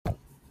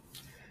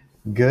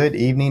Good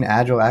evening,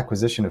 Agile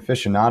Acquisition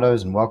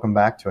aficionados, and welcome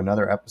back to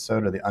another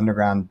episode of the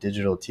Underground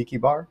Digital Tiki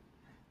Bar.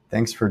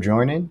 Thanks for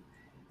joining,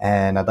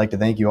 and I'd like to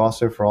thank you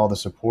also for all the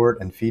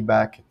support and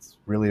feedback. It's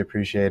really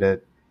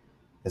appreciated.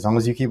 As long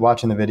as you keep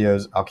watching the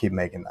videos, I'll keep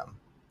making them.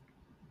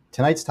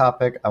 Tonight's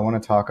topic, I want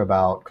to talk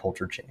about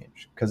culture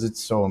change because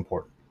it's so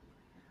important.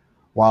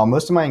 While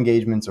most of my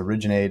engagements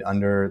originate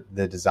under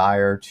the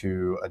desire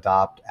to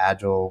adopt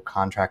Agile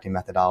contracting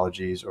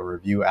methodologies or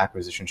review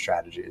acquisition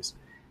strategies,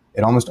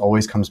 it almost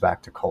always comes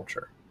back to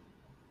culture.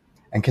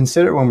 And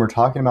consider when we're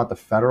talking about the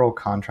federal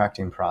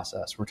contracting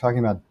process, we're talking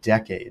about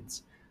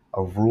decades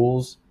of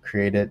rules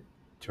created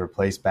to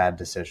replace bad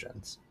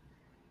decisions.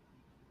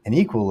 And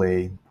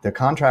equally, the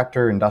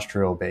contractor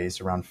industrial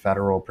base around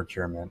federal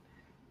procurement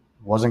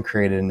wasn't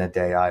created in a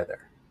day either.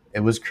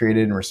 It was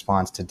created in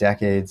response to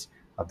decades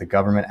of the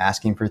government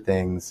asking for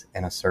things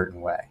in a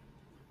certain way.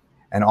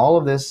 And all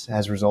of this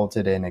has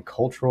resulted in a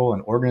cultural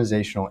and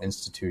organizational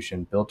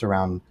institution built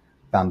around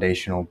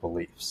foundational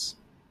beliefs.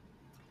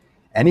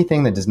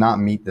 Anything that does not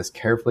meet this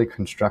carefully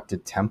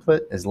constructed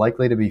template is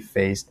likely to be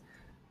faced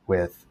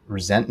with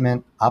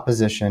resentment,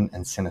 opposition,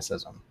 and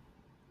cynicism.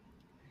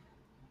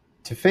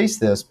 To face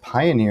this,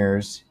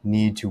 pioneers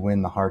need to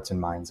win the hearts and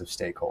minds of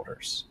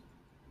stakeholders.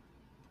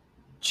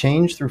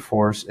 Change through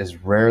force is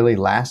rarely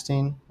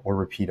lasting or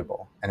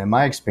repeatable, and in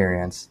my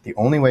experience, the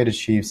only way to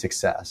achieve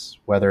success,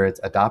 whether it's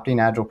adopting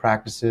Agile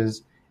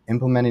practices,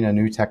 implementing a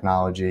new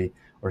technology,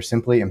 or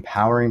simply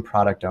empowering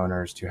product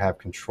owners to have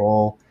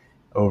control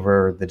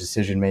over the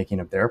decision-making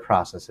of their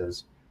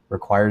processes,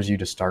 requires you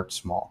to start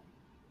small.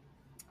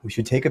 We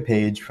should take a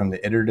page from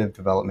the Iterative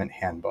Development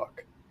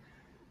Handbook.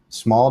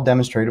 Small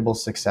demonstrable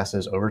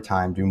successes over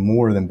time do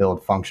more than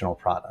build functional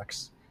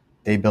products.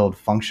 They build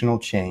functional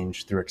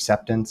change through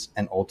acceptance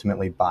and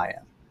ultimately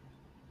buy-in.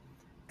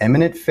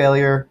 Imminent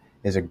failure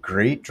is a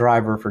great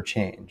driver for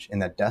change in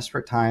that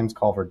desperate times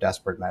call for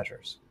desperate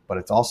measures, but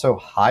it's also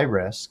high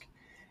risk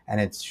and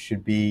it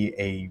should be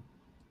an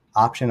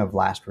option of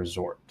last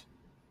resort.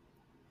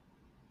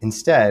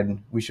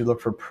 Instead, we should look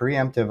for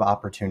preemptive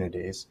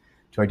opportunities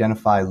to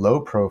identify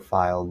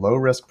low-profile,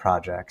 low-risk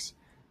projects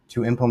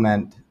to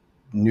implement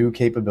new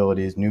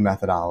capabilities, new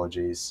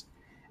methodologies,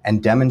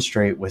 and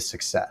demonstrate with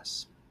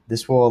success.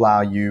 This will allow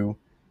you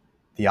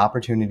the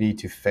opportunity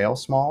to fail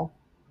small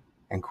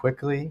and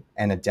quickly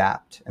and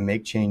adapt and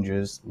make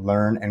changes,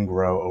 learn and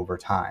grow over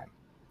time.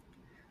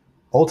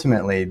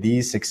 Ultimately,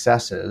 these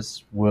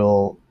successes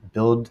will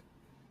build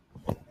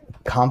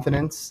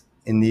confidence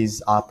in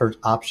these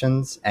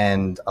options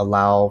and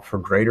allow for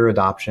greater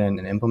adoption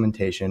and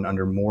implementation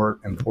under more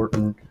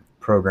important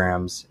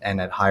programs and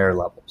at higher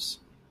levels.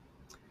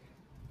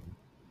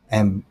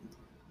 And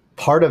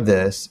part of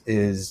this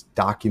is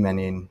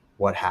documenting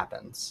what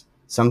happens.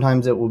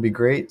 Sometimes it will be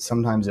great,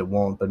 sometimes it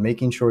won't, but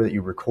making sure that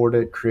you record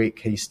it, create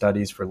case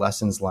studies for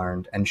lessons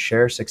learned, and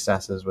share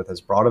successes with as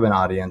broad of an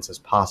audience as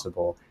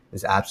possible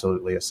is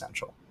absolutely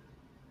essential.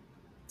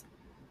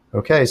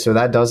 Okay, so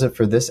that does it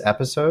for this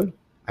episode.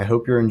 I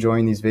hope you're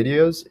enjoying these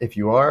videos. If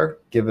you are,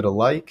 give it a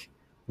like,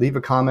 leave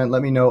a comment,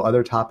 let me know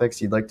other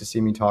topics you'd like to see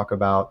me talk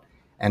about,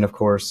 and of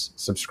course,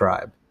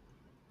 subscribe.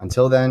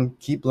 Until then,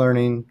 keep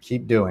learning,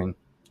 keep doing.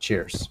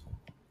 Cheers.